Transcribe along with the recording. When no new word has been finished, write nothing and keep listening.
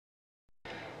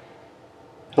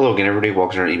Hello again, everybody.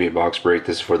 Welcome to our eBay box break.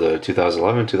 This is for the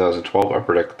 2011-2012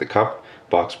 Upper Deck the Cup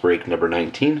box break number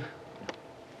 19.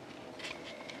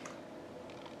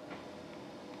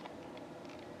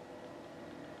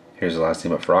 Here's the last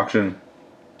team up for auction.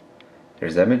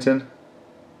 Here's Edmonton.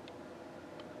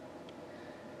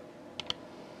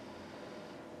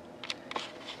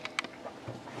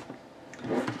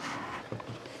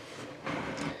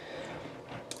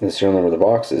 The serial number of the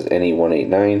box is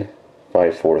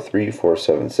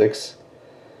NE189543-476.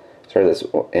 Sorry, that's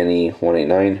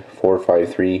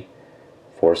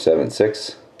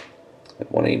NE189453-476.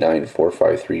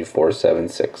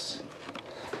 189453-476.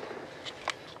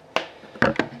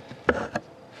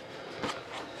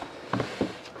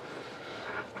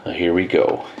 Here we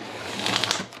go.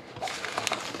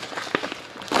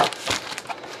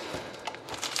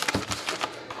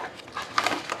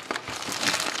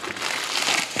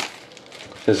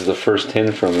 This is the first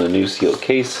 10 from the new sealed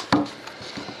case.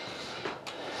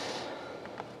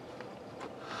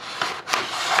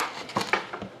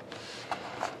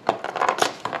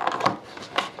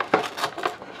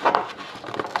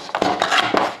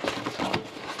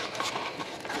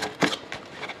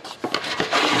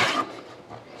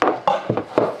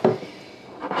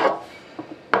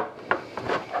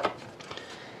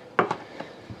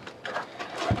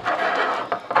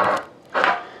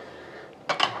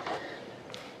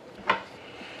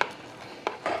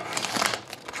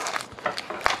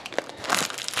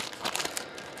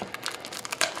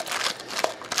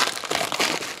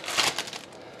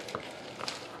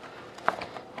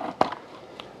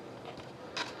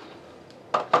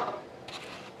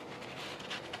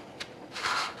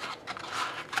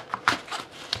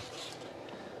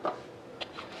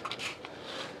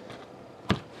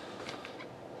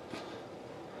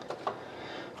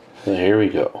 And here we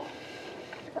go.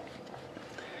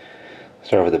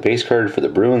 Start with the base card for the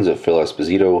Bruins of Phil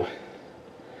Esposito,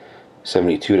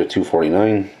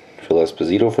 72/249. Phil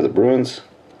Esposito for the Bruins.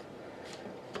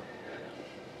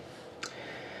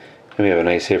 And we have a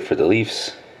nice hit for the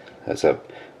Leafs. That's a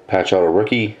patch auto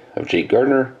rookie of Jake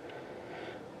Gardiner,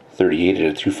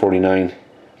 38/249.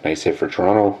 Nice hit for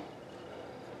Toronto.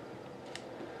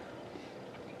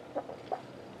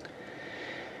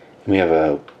 And we have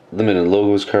a limited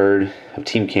logos card of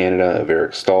Team Canada of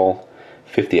Eric Staal,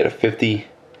 50/50.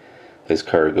 This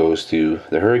card goes to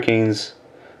the Hurricanes.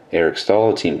 Eric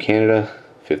Staal, Team Canada,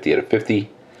 50/50.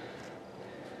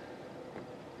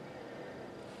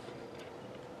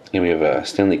 And we have a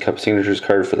Stanley Cup Signatures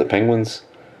card for the Penguins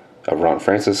of Ron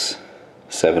Francis,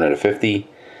 7/50.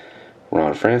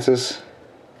 Ron Francis.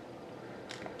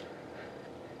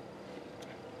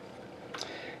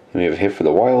 And we have a hit for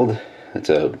the Wild. It's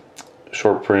a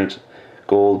short print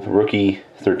gold rookie,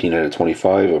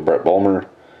 13/25 of Brett Bulmer.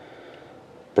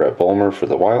 Brett Bulmer for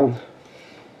the Wild.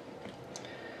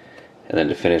 And then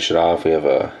to finish it off, we have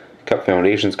a Cup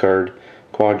Foundations card,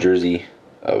 quad jersey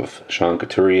of Sean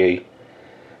Couturier,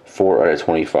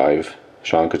 4/25.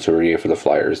 Sean Couturier for the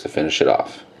Flyers to finish it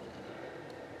off.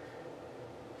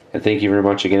 And thank you very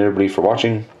much again, everybody, for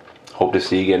watching. Hope to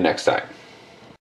see you again next time.